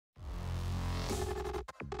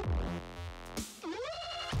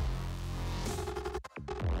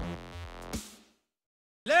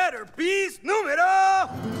Letter piece numero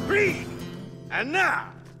 3. And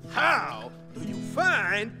now, how do you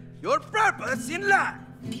find your purpose in life?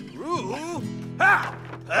 Through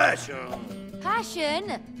passion.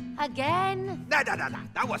 Passion? Again?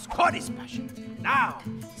 That was Cody's passion. Now,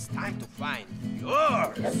 it's time to find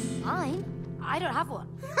yours. Mine? I don't have one.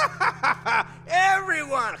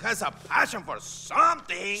 Everyone has a passion for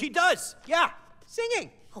something. She does, yeah.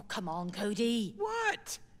 Singing. Oh, come on, Cody.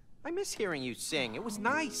 What? I miss hearing you sing. It was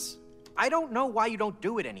nice. I don't know why you don't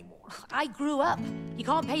do it anymore. I grew up. You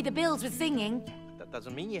can't pay the bills with singing. That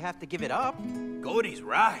doesn't mean you have to give it up. Cody's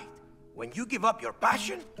right. When you give up your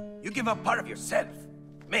passion, you give up part of yourself.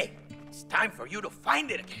 May, it's time for you to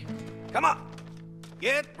find it again. Come on.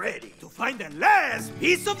 Get ready to find the last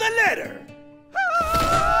piece of the letter.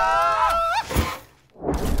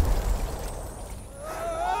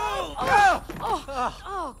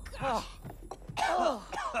 Oh, gosh. Oh,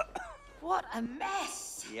 what a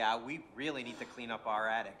mess. Yeah, we really need to clean up our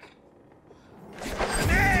attic.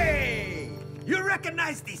 Hey! You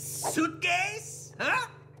recognize this suitcase? Huh?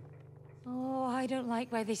 Oh, I don't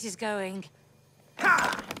like where this is going.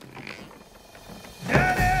 Ha!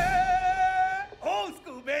 Ta-da! Old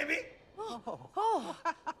school, baby! Oh.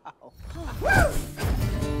 Woo!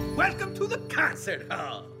 Welcome to the concert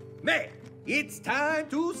hall. May, it's time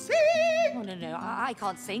to sing! Oh, no, I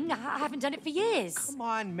can't sing. I haven't done it for years. Come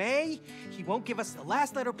on, May. He won't give us the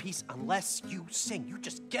last letter piece unless you sing. You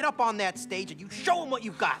just get up on that stage and you show him what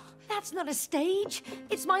you've got. That's not a stage.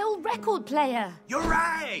 It's my old record player. You're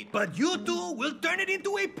right, but you two will turn it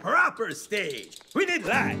into a proper stage. We need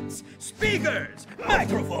lights, speakers,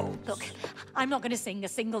 microphones. Look, I'm not going to sing a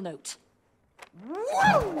single note.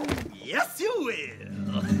 Woo! Yes, you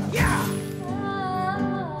will. Yeah!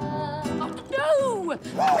 Oh, no!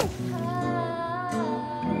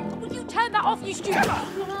 Will you turn that off, you stupid?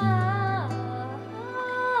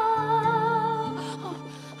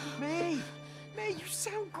 May, you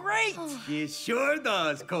sound great. She sure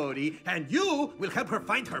does, Cody. And you will help her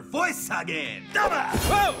find her voice again. Come on!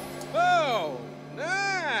 Whoa! Whoa,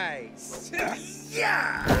 nice.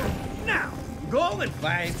 Yeah! Now, go and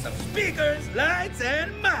find some speakers, lights,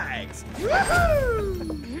 and mics.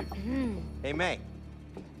 Woohoo! Hey, May,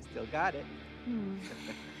 you still got it.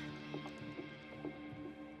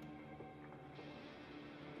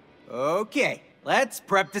 Okay, let's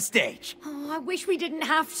prep the stage. Oh, I wish we didn't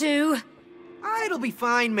have to. It'll be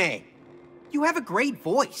fine, May. You have a great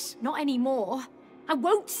voice. Not anymore. I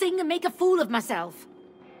won't sing and make a fool of myself.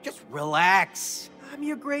 Just relax. I'm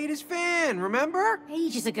your greatest fan, remember?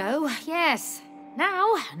 Ages ago, yes.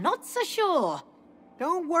 Now, not so sure.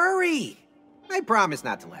 Don't worry. I promise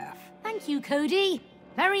not to laugh. Thank you, Cody.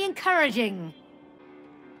 Very encouraging.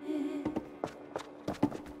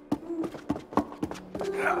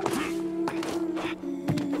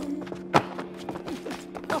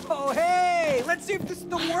 Oh, hey! Let's see if this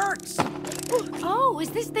still works. Oh, is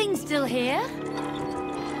this thing still here?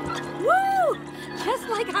 Woo! Just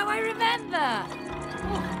like how I remember.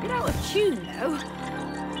 Oh, a bit out of tune, though.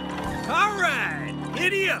 All right,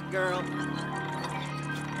 giddy up, girl.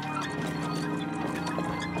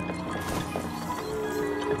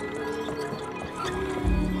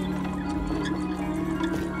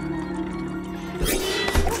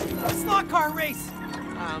 Slot car race.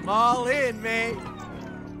 I'm all in, May.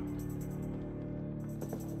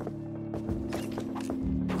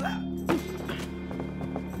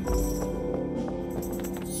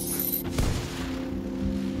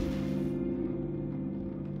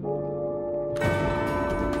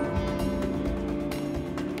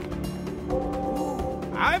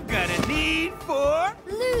 I've got a need for...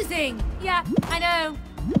 Losing. Yeah, I know.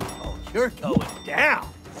 Oh, you're going down.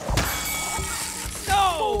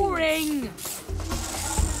 No! Boring.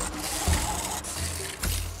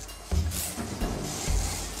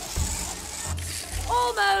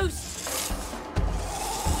 Almost.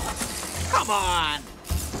 Come on.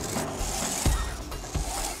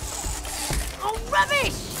 Oh,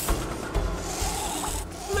 rubbish.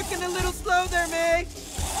 Looking a little slow there, May.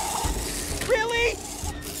 Really?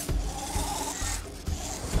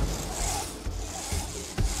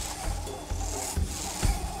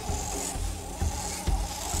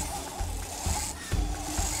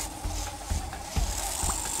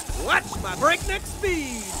 Watch my breakneck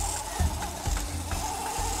speed.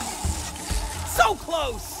 So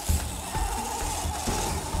close.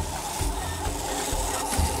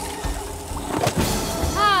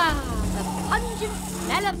 The pungent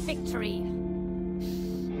smell of victory.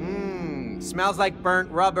 Smells like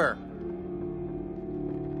burnt rubber.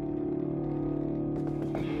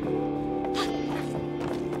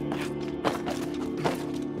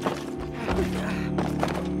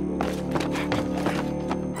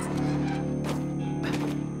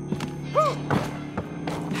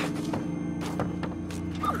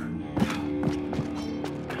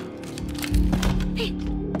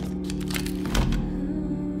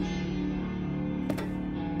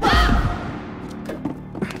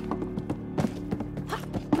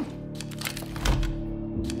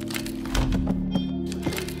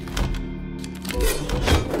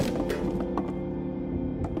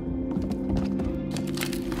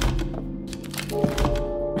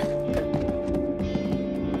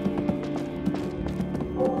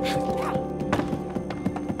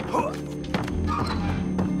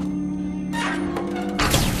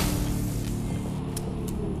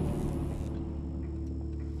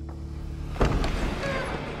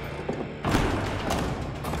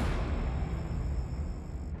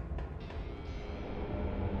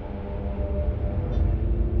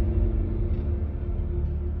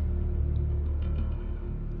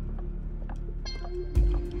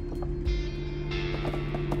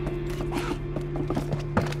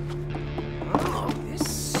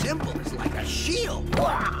 shield.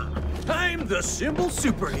 I'm the simple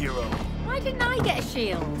superhero. Why didn't I get a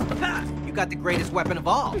shield? Ha! You got the greatest weapon of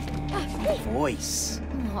all. Voice.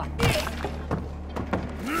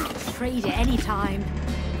 Trade it anytime.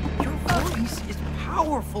 Your voice is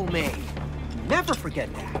powerful, May. Never forget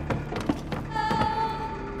that.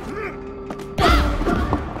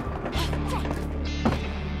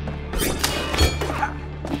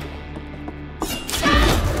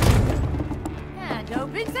 And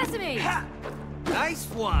open sesame. Ha! Nice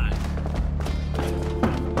one.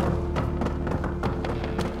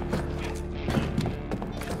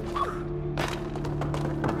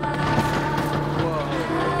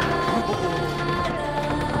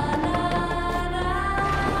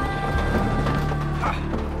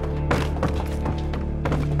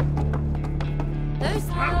 Those.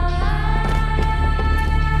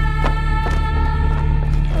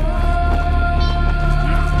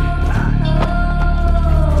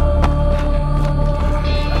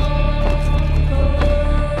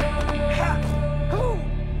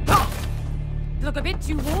 Look a bit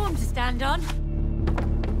too warm to stand on.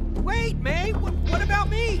 Wait, May, what about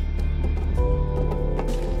me?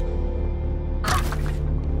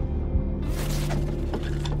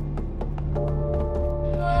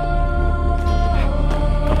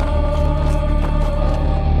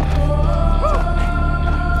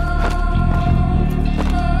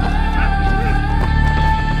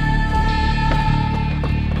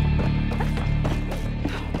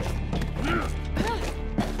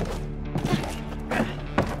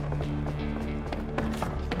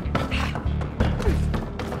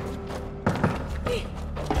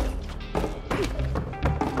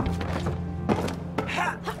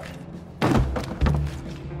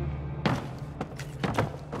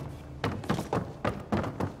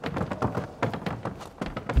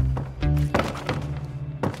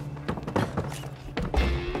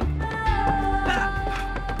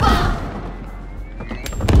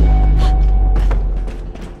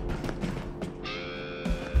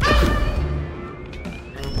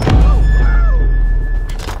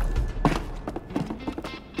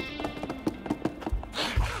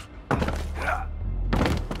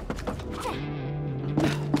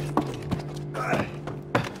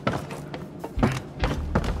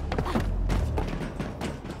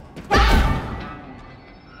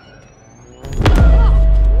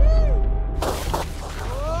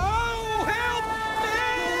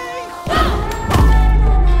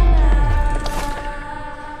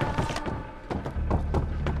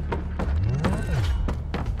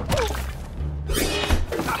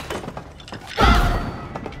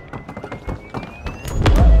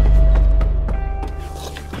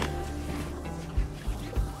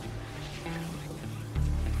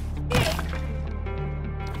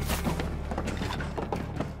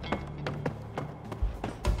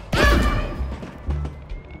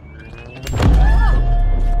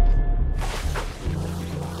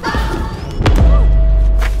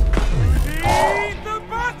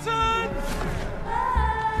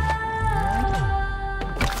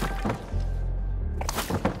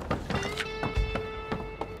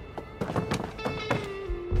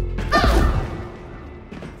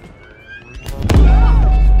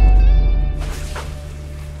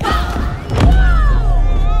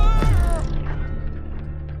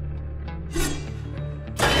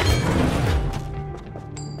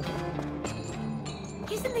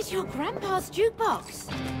 Your grandpa's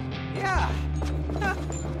jukebox. Yeah.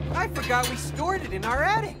 I forgot we stored it in our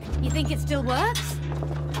attic. You think it still works?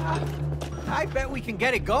 I bet we can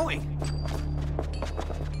get it going.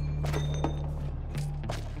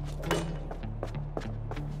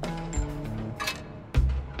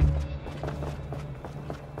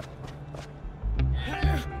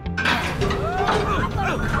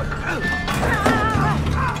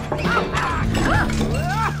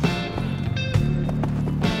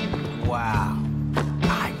 Wow.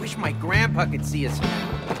 I wish my grandpa could see us now.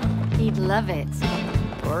 He'd love it.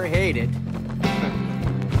 Or hate it.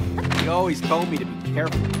 He always told me to be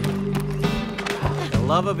careful. The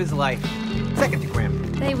love of his life. Second to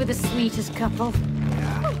Grandpa. They were the sweetest couple.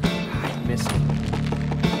 Yeah, I miss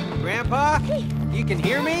him. Grandpa, you can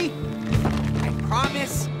hear me? I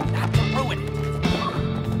promise not to ruin it.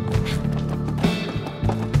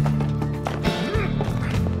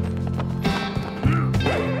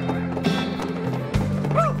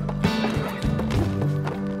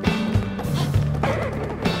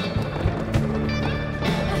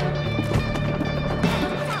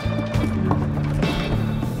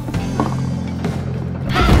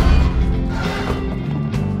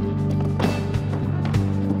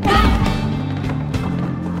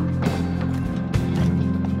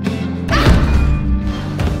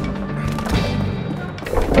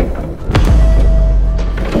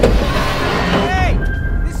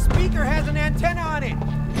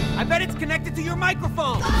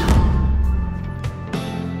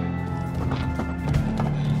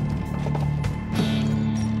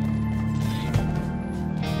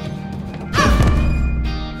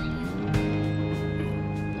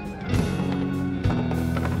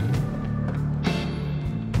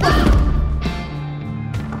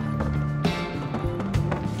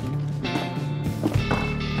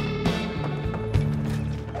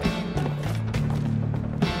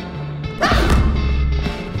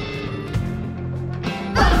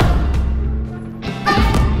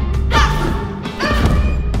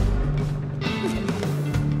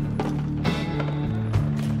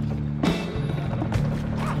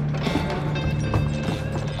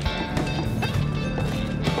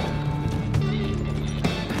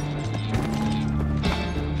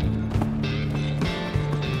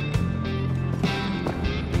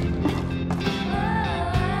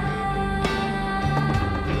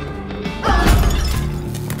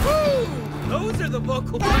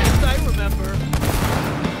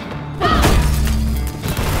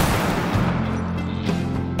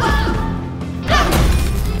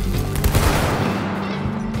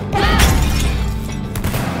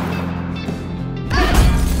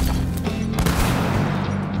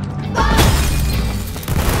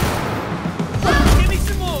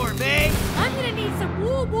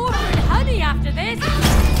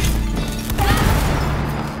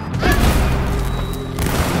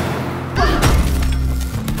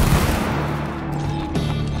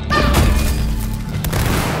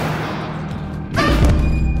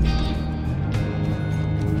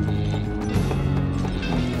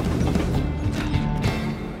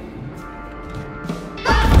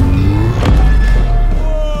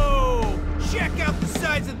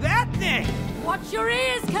 Watch your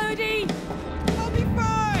ears, Cody! I'll be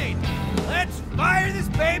fine! Let's fire this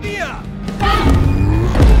baby up!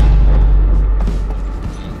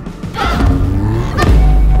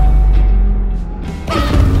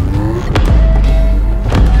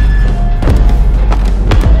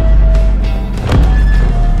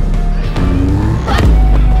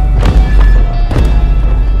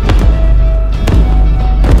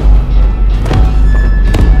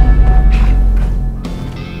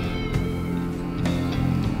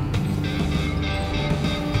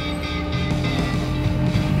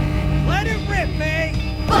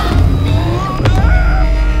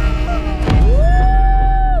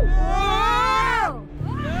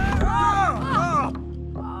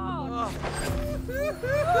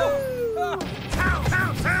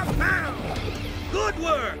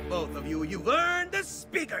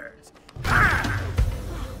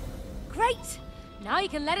 Great! Now you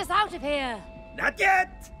can let us out of here. Not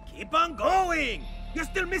yet! Keep on going! You're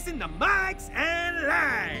still missing the mics and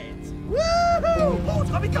lights! Woohoo! Who's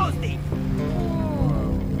gonna be toasty?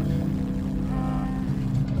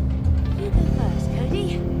 You go first,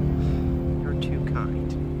 Cody. You're too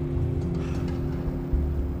kind.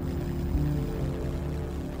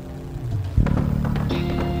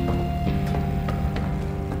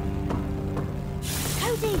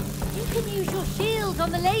 Cody, you can use your shield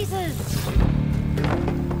on the lasers.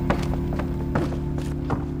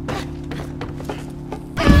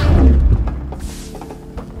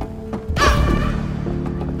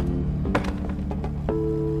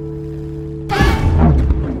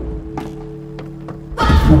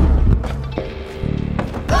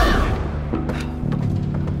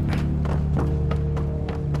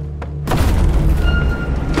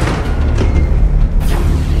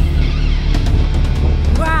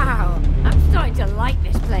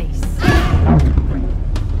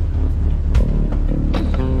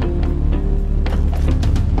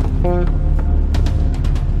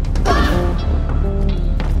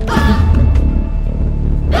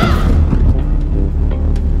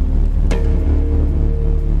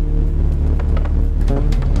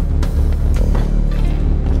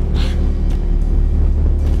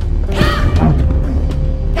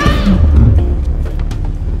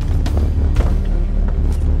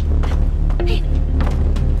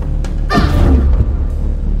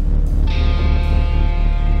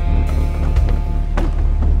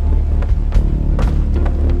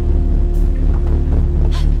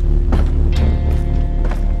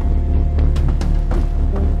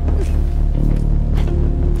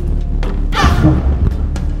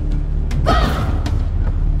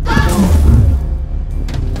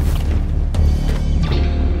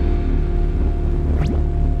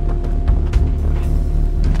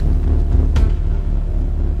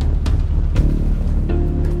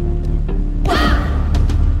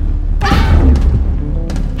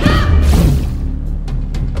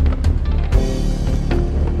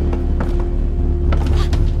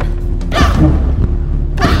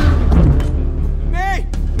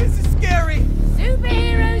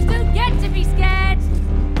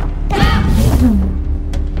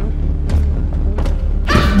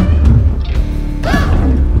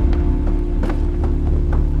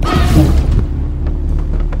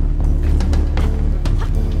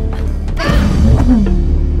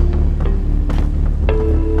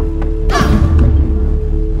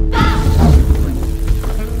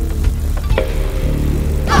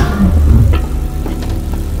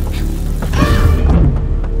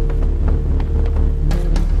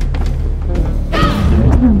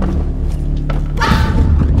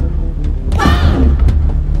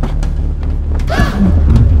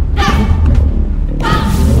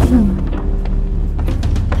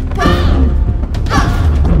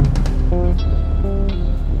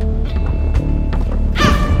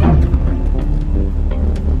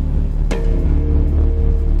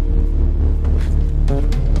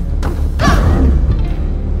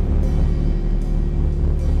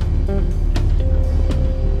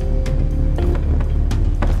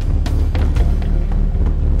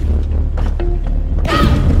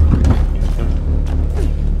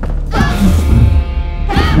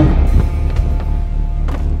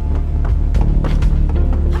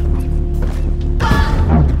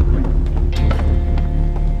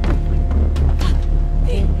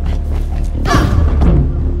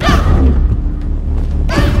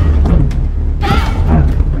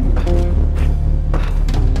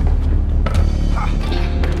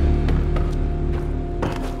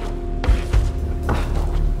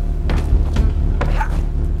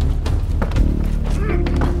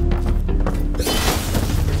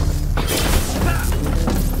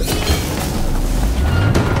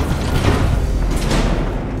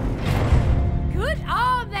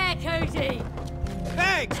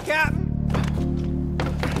 Thanks, Captain.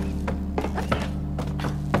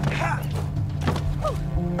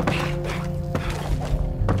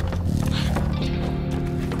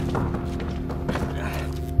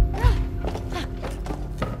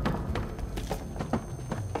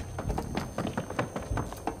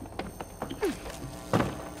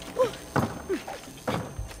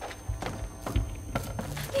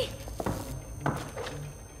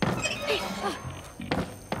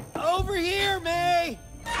 Over here, May!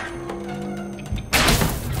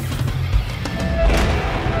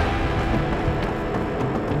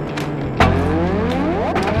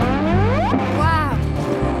 Wow.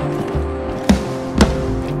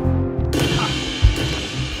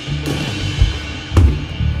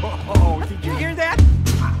 Oh, did you hear that?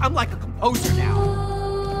 I'm like a composer now.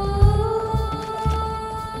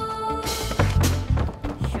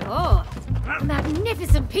 Sure. A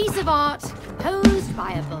magnificent piece of art, composed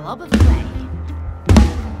by a blob of clay.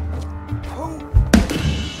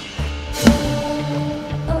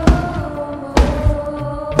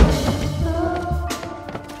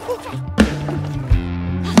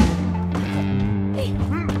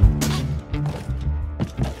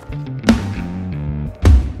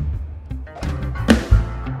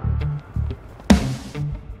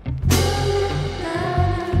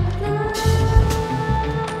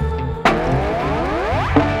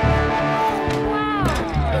 Wow,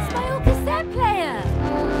 it's my old cassette player.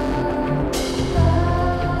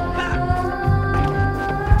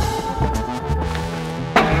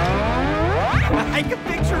 I can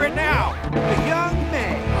picture it now. A young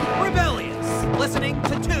May, rebellious, listening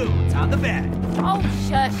to tunes on the bed. Oh,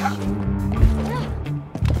 shush.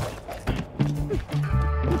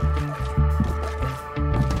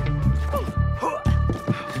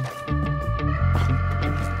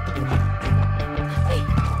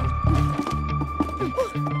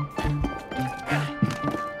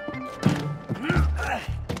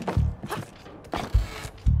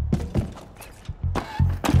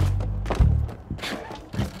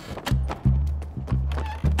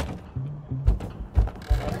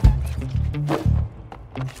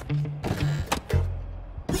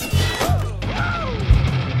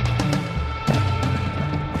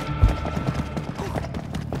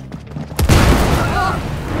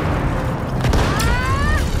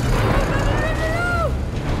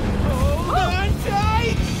 Hold on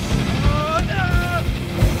tight! Oh, no!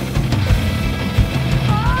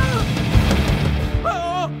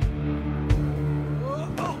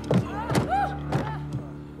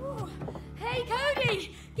 Hey,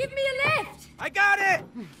 Cody, give me a lift. I got it!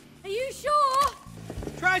 Are you sure?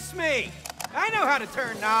 Trust me, I know how to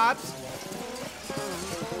turn knobs.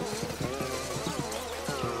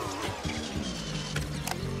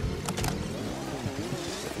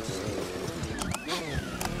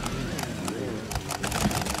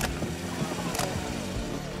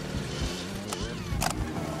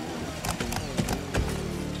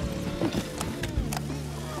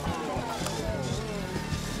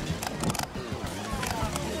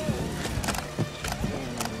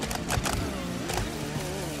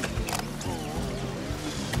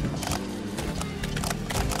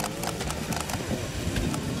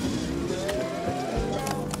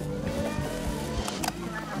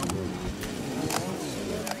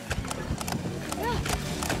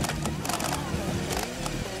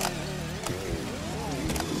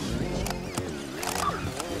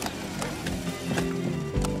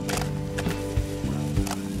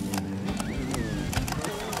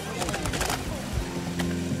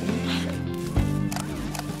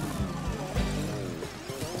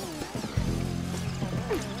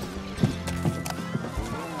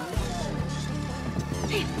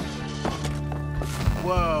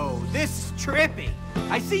 Whoa, this is trippy.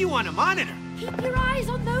 I see you on a monitor. Keep your eyes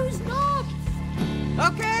on those knobs.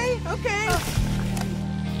 Okay, okay.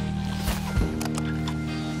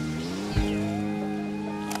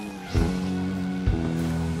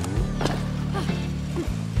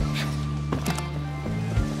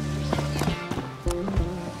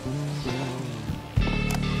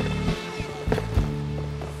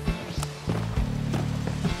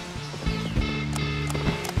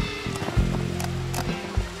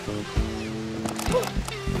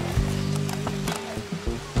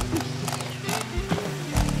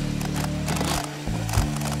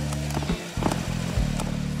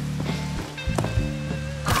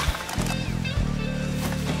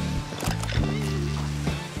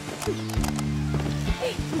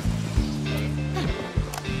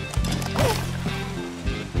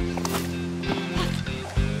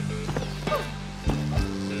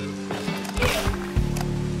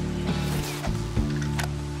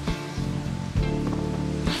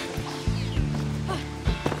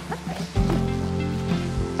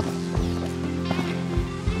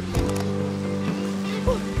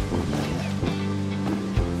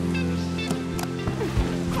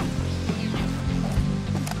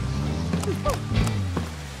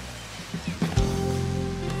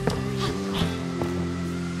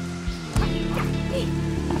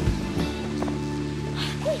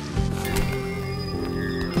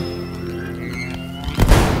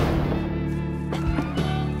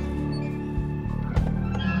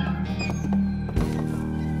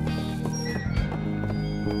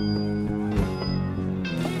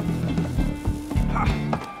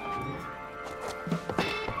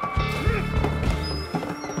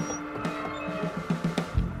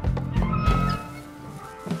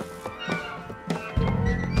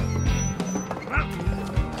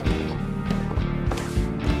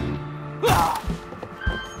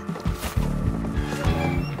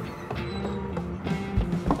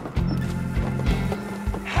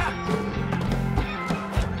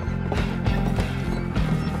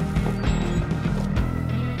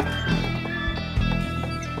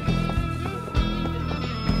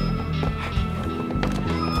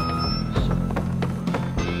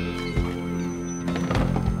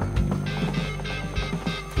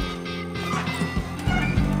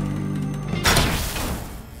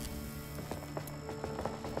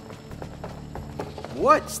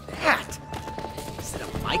 What's that? Is it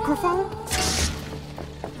a microphone?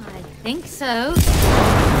 I think so.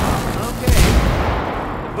 Okay.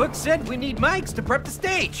 The book said we need mics to prep the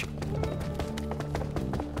stage.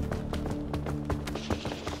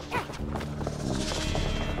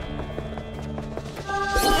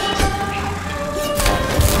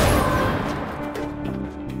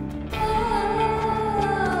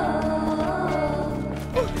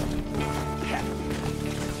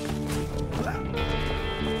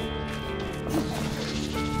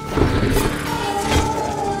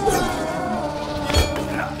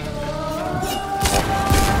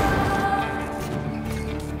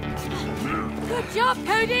 Good job,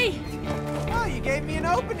 Cody! Oh, you gave me an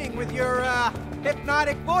opening with your,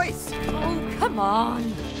 hypnotic voice. Oh, come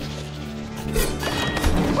on.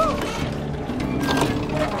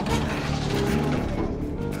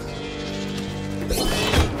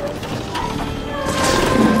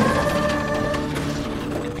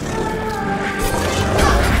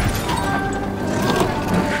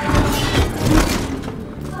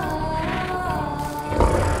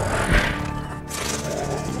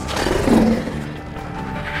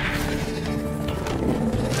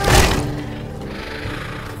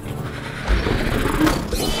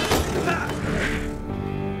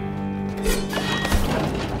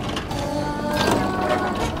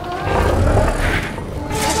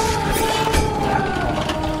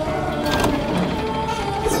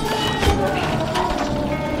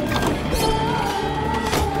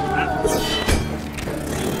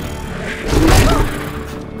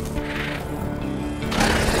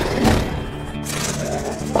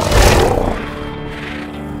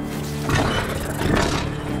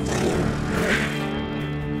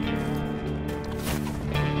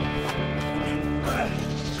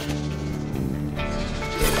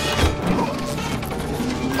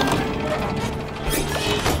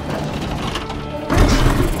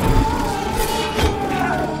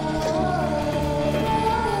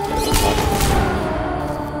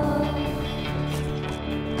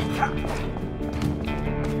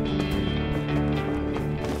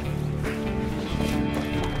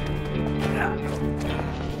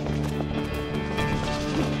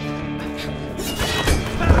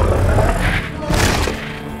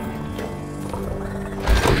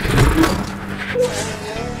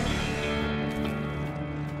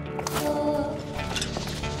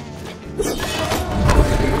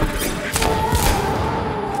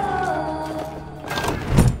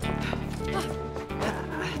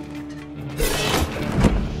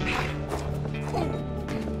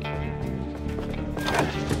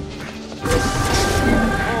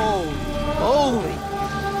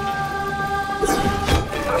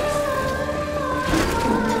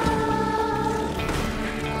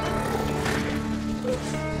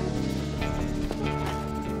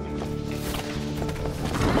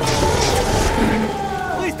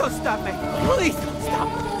 Don't stop me. Please don't stop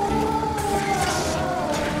me.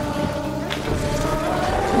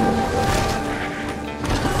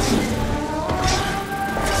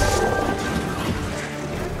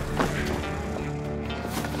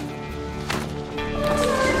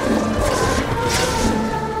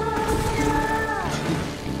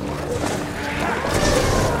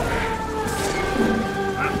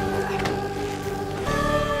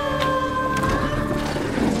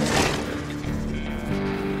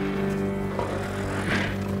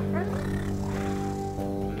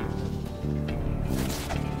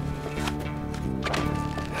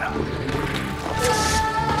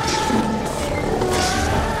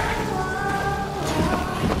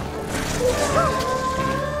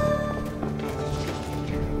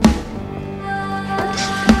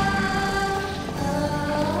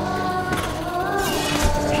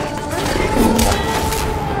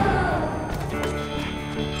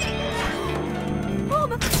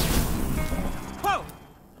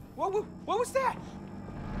 What was that?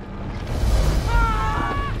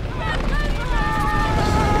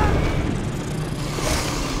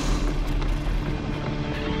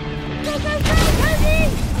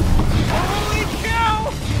 Holy cow!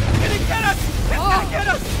 It's gonna get us! It's gonna get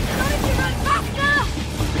us!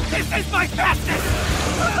 This is my fastest!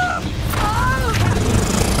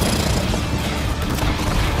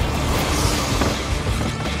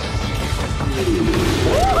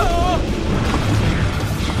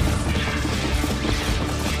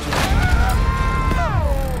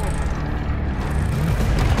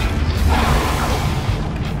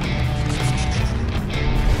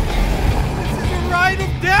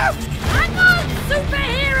 Hang on,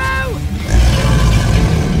 superhero!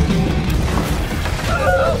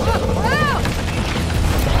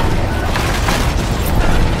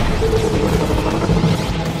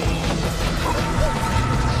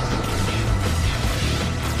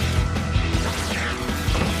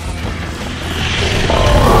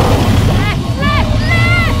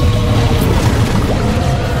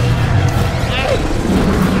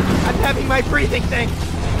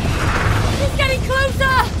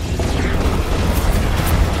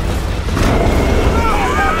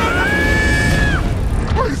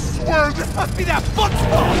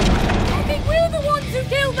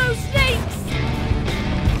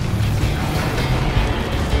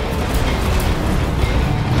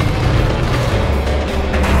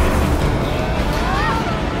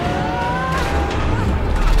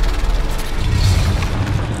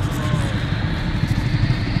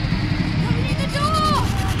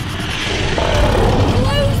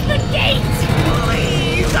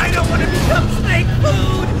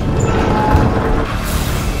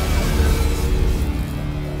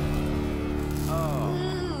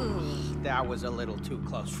 was a little too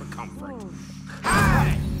close for comfort.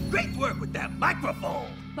 Hi! Great work with that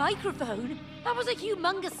microphone! Microphone? That was a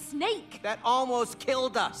humongous snake. That almost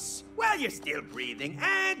killed us. Well, you're still breathing,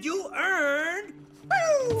 and you earned...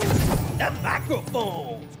 Woo! The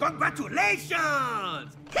microphones!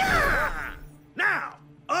 Congratulations! Yeah! Now,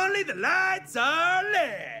 only the lights are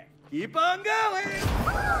left. Keep on going!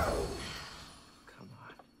 Come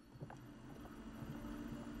on.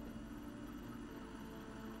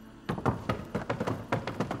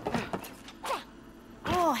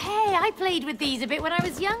 Oh, hey, I played with these a bit when I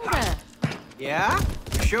was younger. Yeah?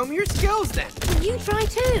 Show me your skills then. Will you try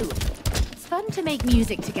too? It's fun to make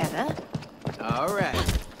music together. All right.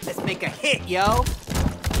 Let's make a hit, yo.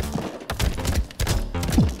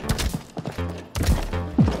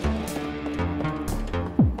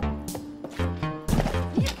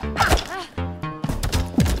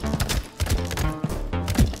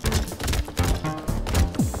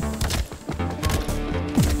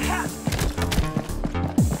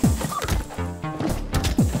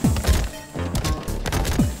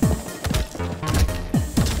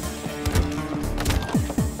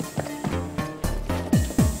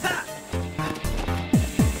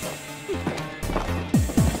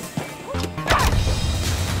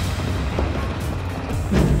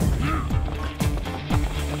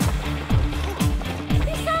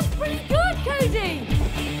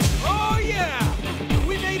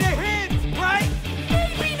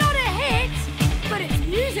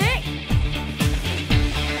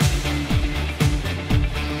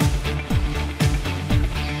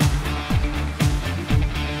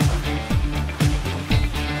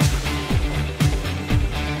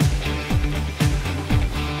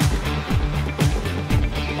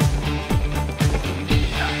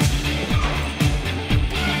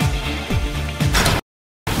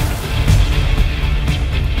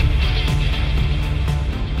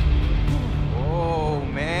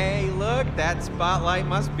 Spotlight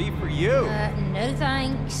must be for you. No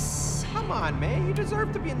thanks. Come on, May. You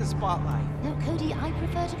deserve to be in the spotlight. No, Cody, I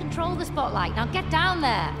prefer to control the spotlight. Now get down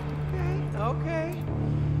there. Okay.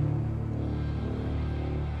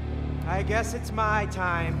 I guess it's my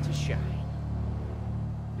time to shine.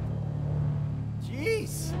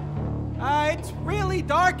 Jeez. It's really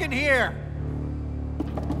dark in here.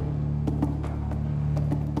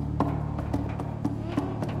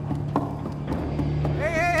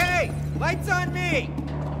 Lights on me!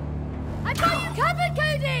 I've got you covered,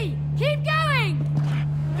 Cody! Keep going!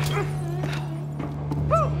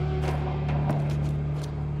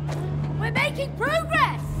 We're making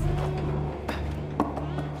progress!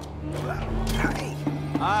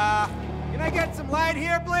 Can I get some light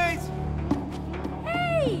here, please?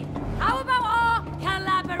 Hey! How about our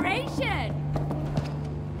collaboration?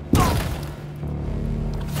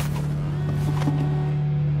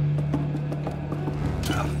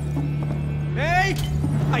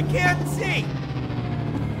 I can't see!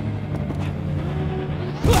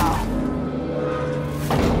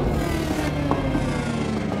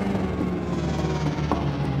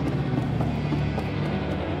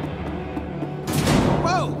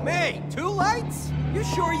 Whoa, May! 2 lights? You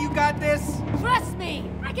sure you got this? Trust me!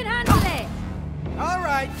 I can handle it! All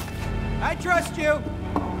right. I trust you.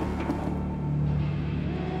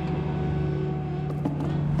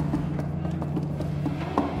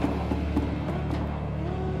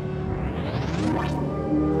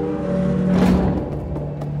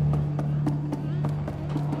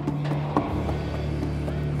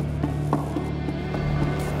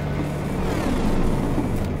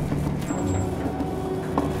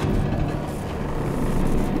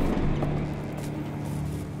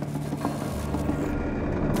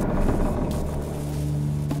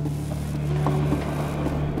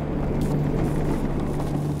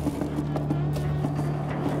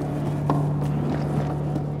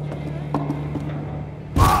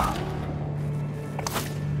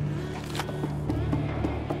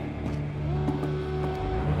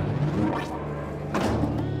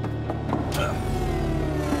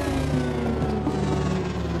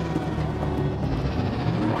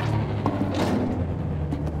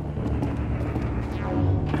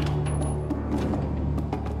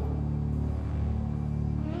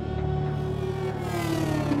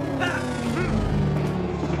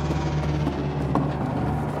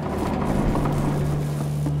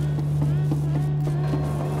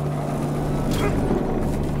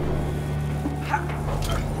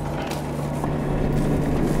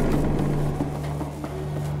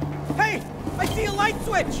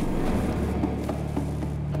 switch!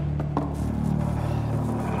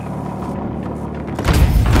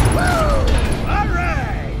 All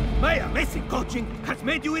right! My amazing coaching has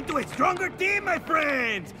made you into a stronger team, my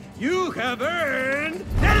friends! You have earned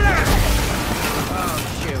the land! Oh,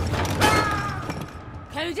 shoot.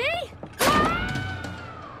 Cody?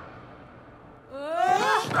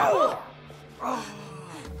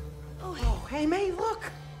 Oh, hey, May, look.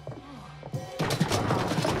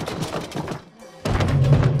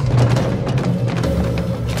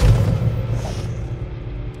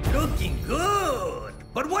 Looking good!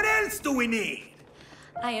 But what else do we need?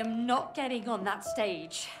 I am not getting on that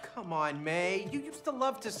stage. Come on, May. You used to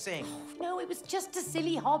love to sing. No, it was just a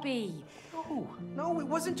silly hobby. No, it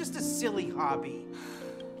wasn't just a silly hobby.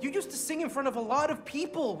 You used to sing in front of a lot of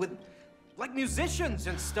people with, like, musicians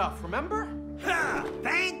and stuff, remember? Ha!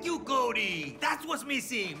 Thank you, Cody! That's what's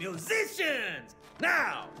missing! Musicians!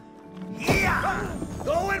 Now, yeah!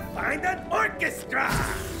 Go and find an orchestra!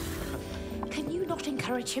 Can you not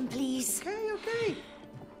encourage him, please? Okay.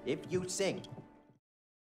 If you sing,